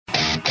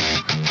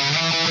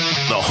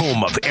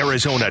home of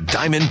Arizona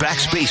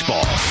Diamondbacks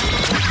baseball.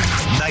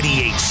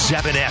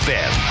 98.7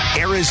 FM,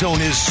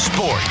 Arizona's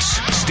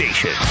sports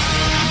station.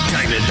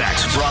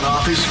 Diamondbacks front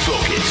office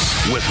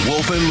focus with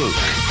Wolf and Luke.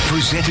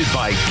 Presented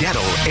by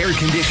Gettle Air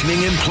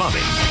Conditioning and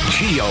Plumbing.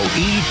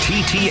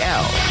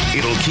 GOETTL.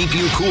 It'll keep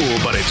you cool,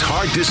 but it's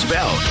hard to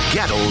spell.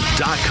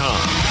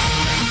 Gettle.com.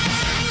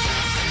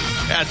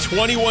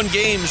 21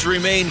 games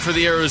remain for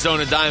the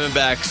Arizona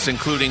Diamondbacks,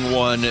 including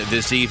one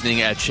this evening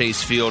at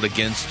Chase Field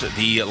against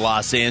the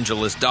Los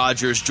Angeles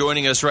Dodgers.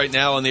 Joining us right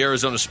now on the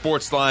Arizona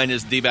Sports Line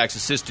is the D-backs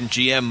assistant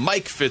GM,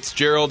 Mike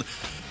Fitzgerald.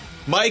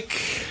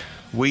 Mike,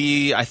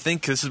 I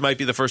think this might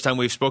be the first time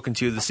we've spoken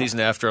to you this season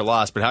after a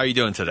loss, but how are you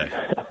doing today?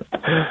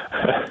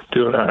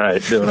 Doing all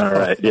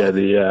right. Yeah,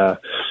 the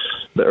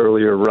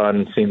earlier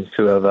run seems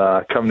to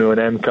have come to an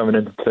end coming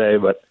into today,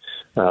 but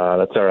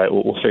that's all right.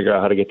 We'll figure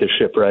out how to get this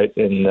ship right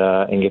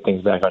and get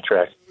things back on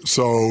track.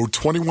 So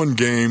 21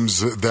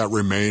 games that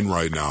remain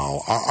right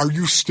now. Are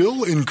you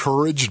still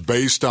encouraged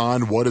based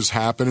on what has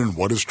happened and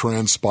what has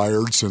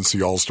transpired since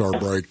the All-Star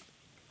break?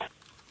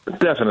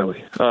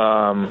 Definitely.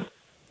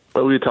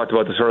 But we talked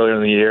about this earlier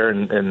in the year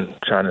and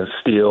trying to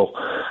steal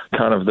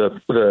kind of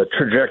the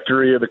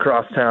trajectory of the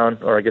crosstown,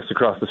 or I guess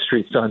across the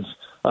street Suns,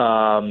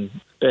 and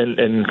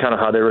kind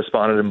of how they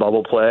responded in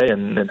bubble play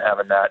and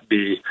having that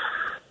be,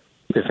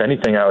 if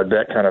anything, I would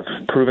bet kind of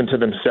proven to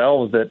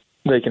themselves that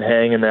they can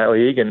hang in that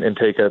league and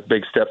take a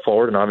big step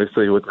forward, and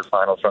obviously with the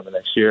finals run the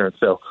next year. And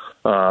so,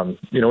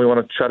 we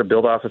want to try to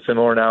build off a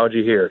similar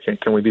analogy here.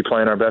 Can we be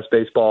playing our best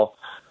baseball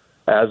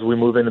as we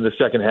move into the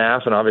second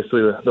half? And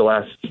obviously the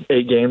last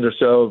 8 games or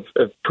so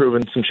have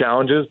proven some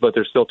challenges, but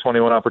there's still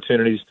 21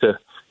 opportunities to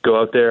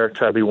go out there,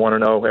 try to be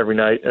 1-0 every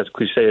night, as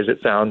cliche as it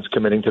sounds,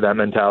 committing to that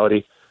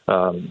mentality.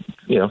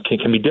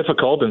 Can be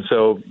difficult, and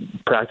so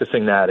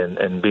practicing that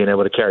and being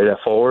able to carry that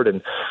forward.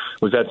 And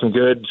we've had some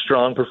good,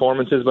 strong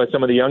performances by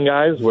some of the young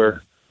guys.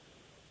 We're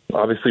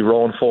obviously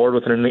rolling forward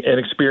with an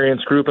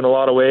inexperienced group in a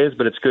lot of ways,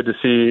 but it's good to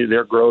see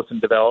their growth and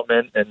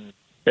development and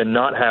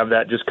not have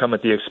that just come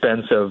at the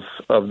expense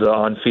of the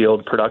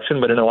on-field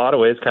production, but in a lot of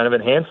ways kind of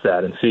enhance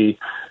that and see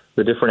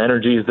the different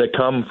energies that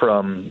come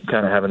from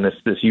kind of having this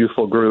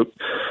youthful group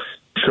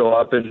show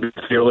up and be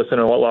fearless in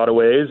a lot of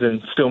ways,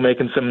 and still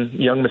making some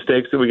young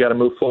mistakes that we got to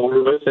move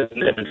forward with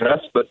and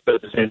address, but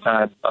at the same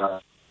time,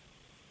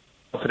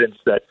 confidence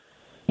that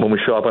when we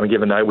show up on a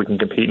given night, we can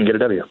compete and get a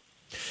W.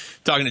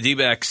 Talking to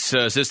D-backs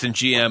assistant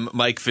GM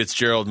Mike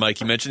Fitzgerald. Mike,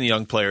 you mentioned the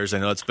young players. I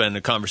know it's been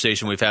a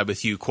conversation we've had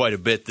with you quite a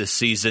bit this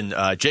season.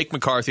 Jake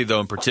McCarthy, though,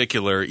 in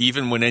particular,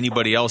 even when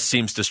anybody else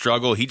seems to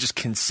struggle, he just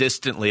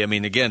consistently,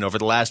 again, over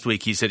the last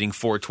week, he's hitting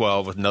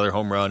 .412 with another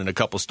home run and a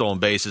couple stolen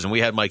bases. And we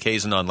had Mike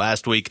Hazen on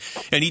last week,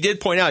 and he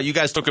did point out, you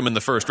guys took him in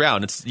the first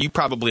round. You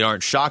probably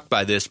aren't shocked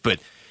by this,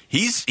 but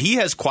he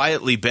has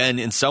quietly been,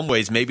 in some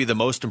ways, maybe the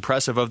most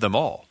impressive of them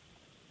all.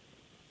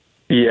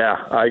 Yeah,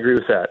 I agree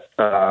with that.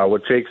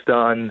 What Jake's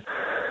done,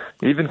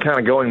 even kind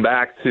of going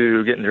back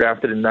to getting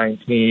drafted in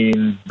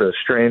 19, the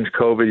strange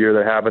COVID year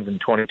that happened in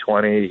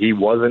 2020, he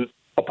wasn't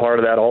a part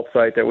of that alt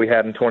site that we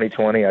had in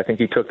 2020. I think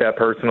he took that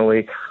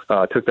personally,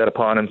 took that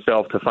upon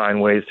himself to find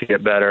ways to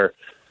get better.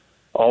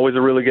 Always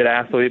a really good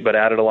athlete, but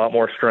added a lot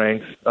more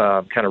strength,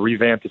 kind of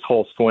revamped his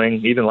whole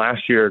swing. Even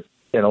last year,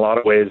 in a lot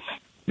of ways,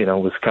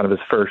 was kind of his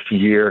first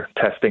year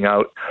testing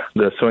out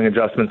the swing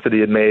adjustments that he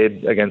had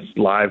made against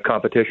live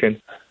competition.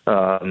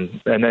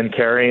 And then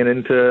carrying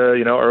into,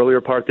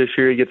 earlier part this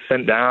year, he gets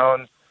sent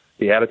down.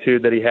 The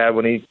attitude that he had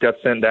when he got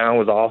sent down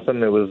was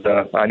awesome. It was,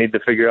 I need to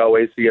figure out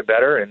ways to get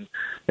better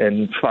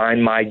and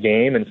find my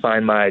game and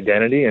find my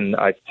identity. And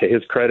to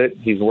his credit,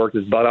 he's worked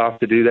his butt off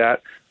to do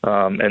that.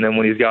 And then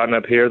when he's gotten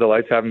up here, the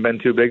lights haven't been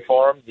too big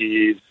for him.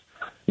 He's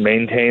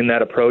maintained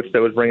that approach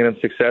that was bringing him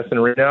success in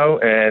Reno.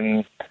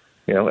 And,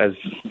 as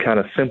kind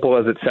of simple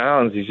as it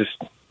sounds, he's just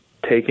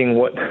taking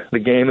what the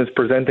game is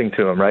presenting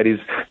to him, right? He's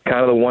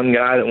kind of the one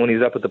guy that when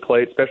he's up at the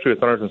plate, especially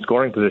with runners in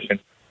scoring position,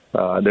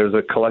 there's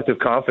a collective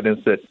confidence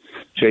that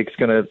Jake's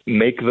going to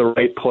make the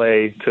right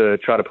play to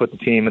try to put the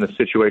team in a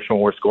situation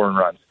where we're scoring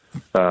runs.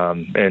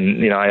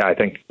 I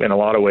think in a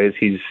lot of ways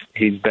he's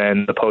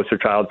been the poster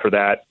child for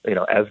that,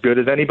 as good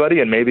as anybody,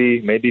 and maybe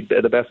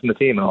the best in the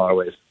team in a lot of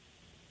ways.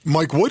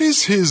 Mike, what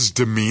is his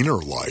demeanor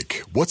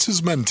like? What's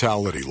his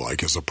mentality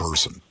like as a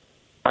person?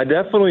 I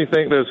definitely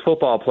think there's a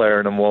football player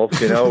in him, Wolf.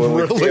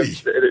 Really?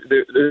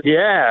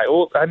 Yeah.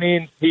 Well,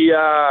 he.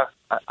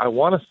 I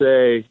want to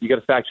say, you got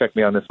to fact check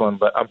me on this one,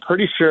 but I'm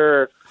pretty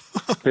sure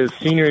his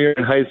senior year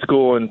in high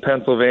school in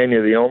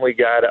Pennsylvania, the only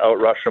guy to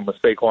outrush him was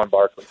Saquon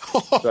Barkley.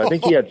 So I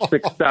think he had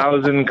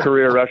 6,000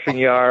 career rushing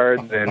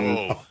yards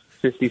and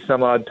 50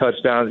 some odd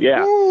touchdowns.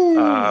 Yeah.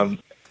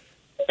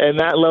 And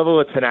that level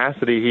of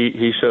tenacity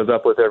he shows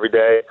up with every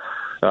day.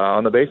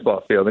 On the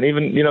baseball field. And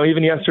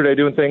even yesterday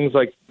doing things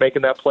like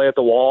making that play at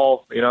the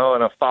wall,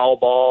 and a foul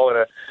ball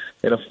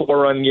in a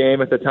 4-run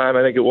game at the time,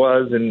 I think it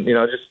was, and,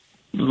 just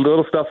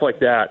little stuff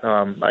like that.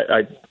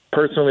 I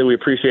personally, we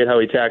appreciate how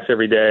he attacks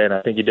every day, and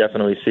I think you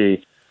definitely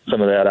see some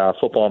of that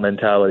football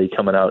mentality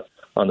coming out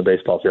on the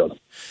baseball field.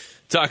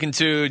 Talking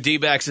to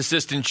D-backs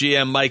assistant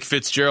GM Mike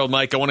Fitzgerald.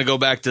 Mike, I want to go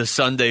back to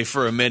Sunday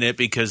for a minute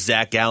because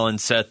Zach Gallen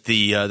set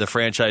the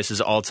franchise's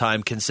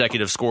all-time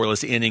consecutive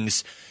scoreless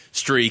innings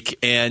streak,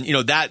 and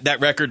that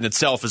record in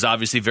itself is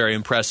obviously very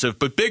impressive.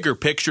 But bigger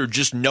picture,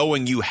 just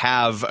knowing you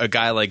have a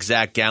guy like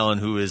Zach Gallen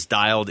who is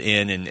dialed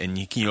in, and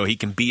he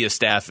can be a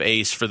staff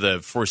ace for the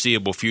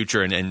foreseeable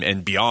future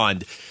and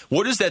beyond.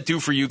 What does that do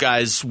for you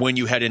guys when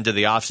you head into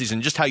the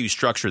offseason? Just how you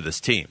structure this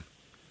team?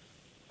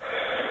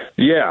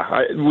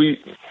 Yeah,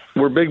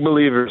 we're big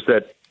believers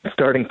that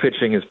starting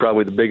pitching is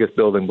probably the biggest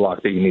building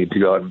block that you need to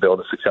go out and build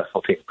a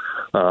successful team.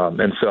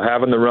 And so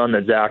having the run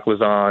that Zach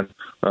was on,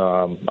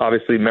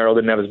 obviously Merrill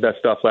didn't have his best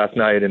stuff last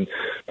night and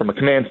from a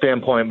command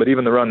standpoint, but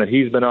even the run that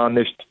he's been on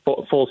this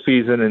full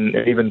season and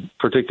even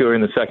particularly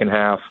in the second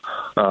half,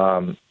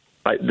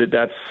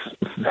 that's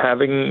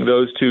having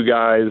those two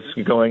guys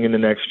going into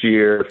next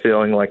year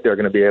feeling like they're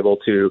going to be able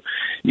to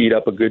eat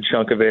up a good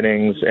chunk of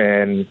innings,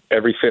 and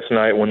every fifth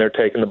night when they're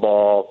taking the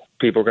ball,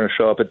 people are going to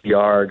show up at the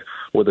yard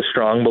with a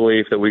strong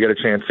belief that we get a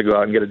chance to go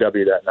out and get a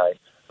W that night.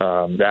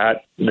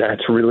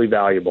 That's really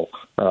valuable.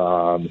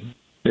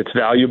 It's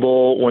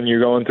valuable when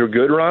you're going through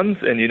good runs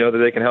and you know that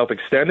they can help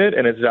extend it,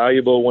 and it's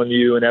valuable when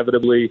you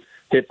inevitably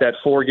hit that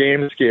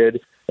 4-game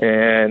skid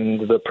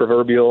and the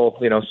proverbial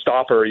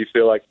stopper, you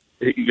feel like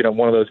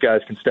one of those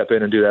guys can step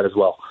in and do that as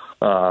well.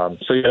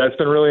 So that's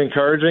been really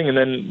encouraging. And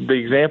then the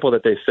example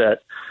that they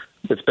set,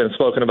 it's been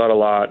spoken about a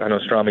lot. I know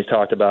Strami's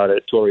talked about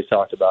it, Torrey's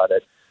talked about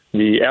it.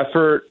 The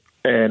effort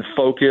and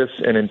focus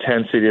and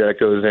intensity that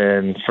goes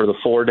in for the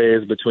 4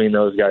 days between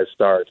those guys'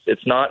 starts.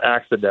 It's not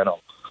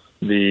accidental,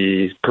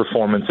 the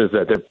performances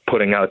that they're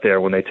putting out there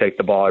when they take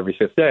the ball every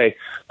fifth day.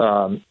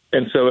 And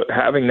so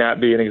having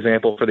that be an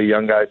example for the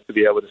young guys to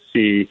be able to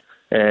see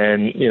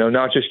and,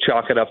 not just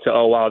chalk it up to,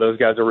 oh, wow, those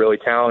guys are really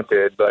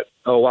talented, but,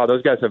 oh, wow,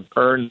 those guys have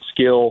earned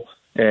skill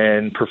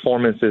and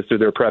performances through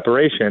their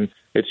preparation.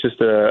 It's just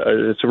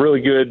it's a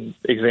really good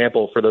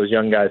example for those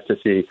young guys to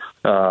see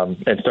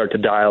and start to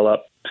dial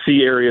up,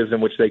 see areas in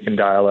which they can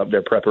dial up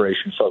their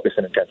preparation, focus,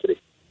 and intensity.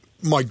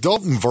 Mike,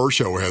 Dalton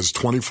Varsho has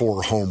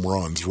 24 home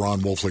runs, Ron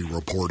Wolfley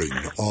reporting.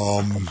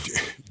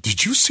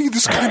 Did you see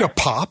this kind of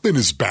pop in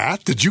his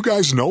bat? Did you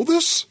guys know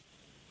this?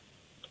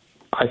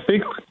 I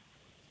think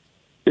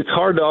it's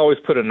hard to always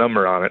put a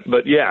number on it,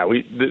 but yeah,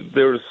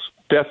 there's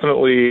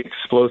definitely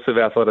explosive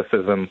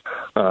athleticism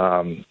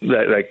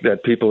that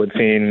people had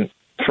seen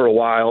for a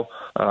while.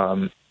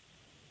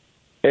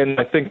 And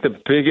I think the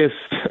biggest,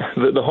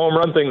 the home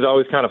run thing is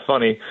always kind of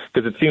funny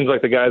because it seems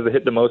like the guys that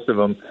hit the most of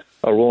them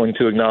are willing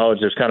to acknowledge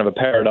there's kind of a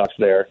paradox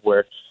there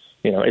where,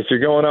 if you're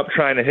going up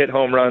trying to hit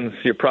home runs,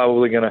 you're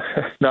probably going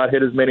to not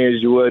hit as many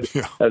as you would,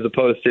 as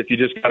opposed to if you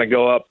just kind of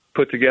go up,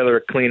 put together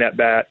a clean at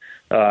bat,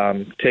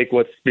 take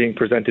what's being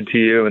presented to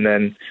you, and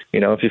then,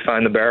 if you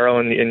find the barrel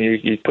and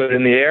you put it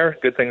in the air,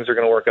 good things are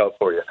going to work out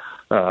for you.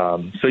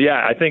 So,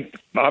 yeah, I think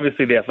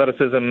obviously the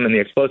athleticism and the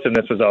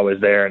explosiveness was always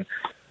there, and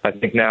I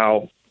think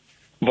now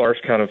Varsh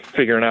kind of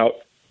figuring out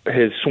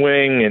his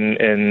swing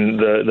and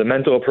the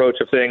mental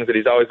approach of things that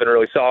he's always been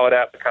really solid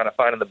at, but kind of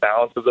finding the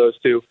balance of those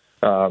two.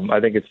 I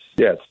think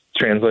it's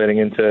translating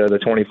into the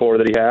 24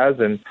 that he has.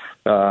 And,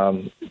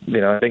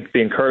 I think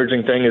the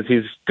encouraging thing is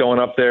he's going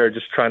up there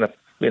just trying to,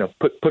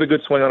 put a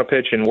good swing on a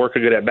pitch and work a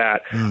good at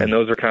bat. And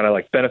those are kind of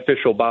like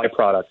beneficial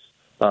byproducts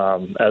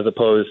as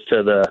opposed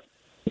to the,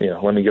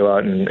 let me go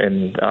out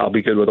and I'll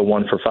be good with a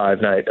 1 for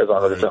 5 night as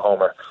long as it's a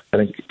homer. I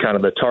think kind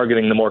of the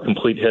targeting the more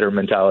complete hitter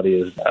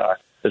mentality is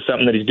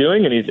something that he's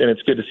doing, and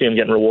it's good to see him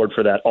getting reward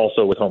for that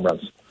also with home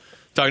runs.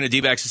 Talking to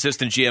D-backs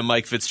assistant GM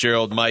Mike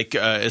Fitzgerald. Mike,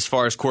 as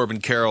far as Corbin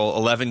Carroll,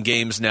 11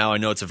 games now. I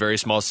know it's a very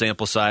small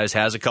sample size,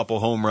 has a couple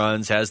home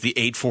runs, has the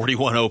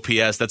 841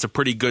 OPS. That's a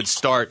pretty good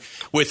start.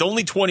 With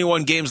only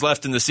 21 games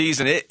left in the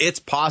season, it's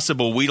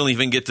possible we don't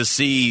even get to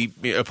see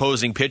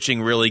opposing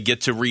pitching really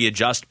get to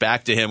readjust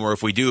back to him, or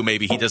if we do,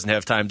 maybe he doesn't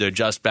have time to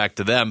adjust back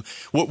to them.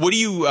 What are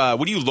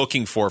you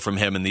looking for from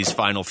him in these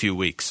final few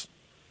weeks?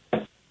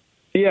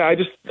 Yeah,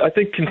 I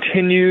think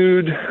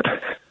continued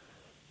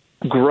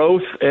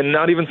growth, and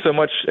not even so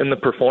much in the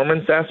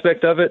performance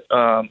aspect of it,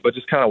 but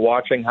just kind of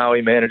watching how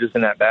he manages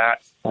in that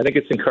bat. I think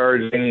it's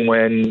encouraging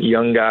when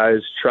young guys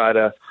try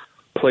to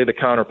play the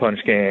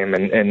counterpunch game,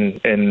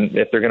 and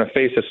if they're going to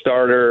face a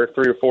starter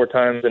 3 or 4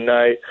 times a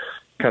night,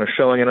 kind of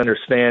showing an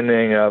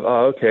understanding of,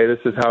 oh, okay, this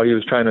is how he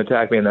was trying to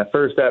attack me in that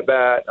first at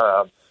bat.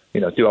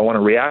 Do I want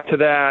to react to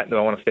that? Do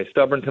I want to stay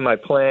stubborn to my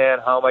plan?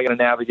 How am I going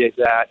to navigate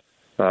that?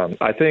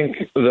 I think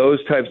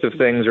those types of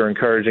things are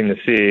encouraging to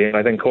see. And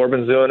I think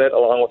Corbin's doing it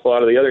along with a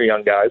lot of the other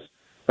young guys.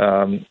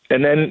 And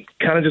then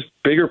kind of just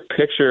bigger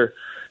picture,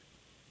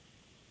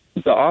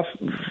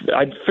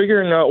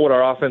 figuring out what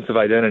our offensive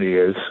identity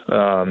is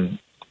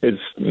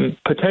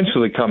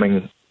potentially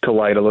coming to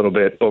light a little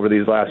bit over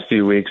these last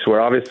few weeks,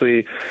 where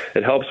obviously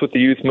it helps with the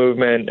youth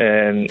movement,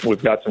 and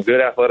we've got some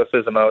good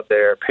athleticism out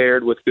there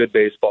paired with good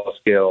baseball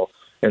skill.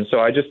 And so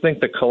I just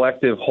think the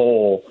collective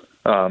whole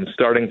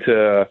starting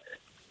to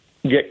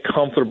get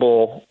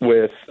comfortable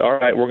with, all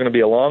right, we're going to be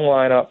a long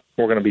lineup.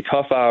 We're going to be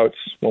tough outs.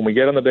 When we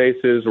get on the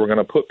bases, we're going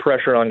to put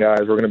pressure on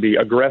guys. We're going to be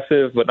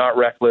aggressive but not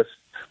reckless.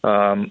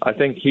 I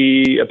think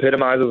he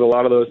epitomizes a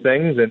lot of those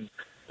things and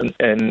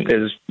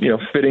is,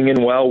 fitting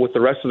in well with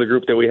the rest of the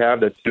group that we have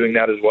that's doing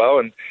that as well.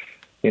 And,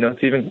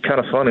 it's even kind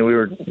of funny. We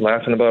were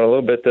laughing about it a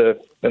little bit.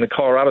 In the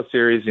Colorado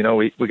series,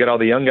 we get all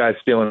the young guys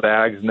stealing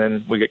bags, and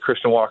then we get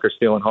Christian Walker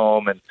stealing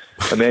home, and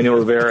Emmanuel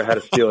Rivera had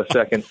to steal a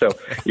second. So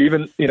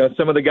even,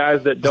 some of the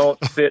guys that don't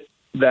fit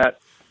that,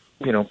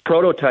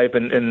 prototype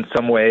in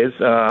some ways,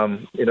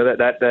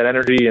 that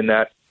energy and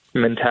that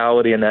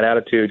mentality and that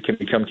attitude can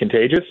become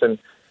contagious. And,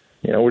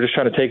 we're just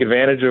trying to take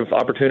advantage of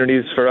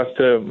opportunities for us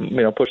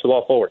to, push the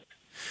ball forward.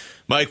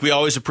 Mike, we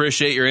always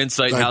appreciate your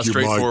insight and how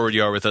straightforward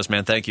you are with us,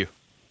 man. Thank you.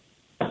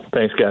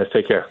 Thanks, guys.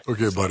 Take care.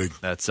 Okay, buddy.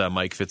 That's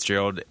Mike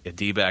Fitzgerald,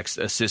 D-backs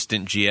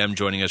assistant GM,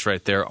 joining us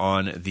right there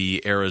on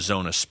the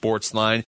Arizona Sports Line.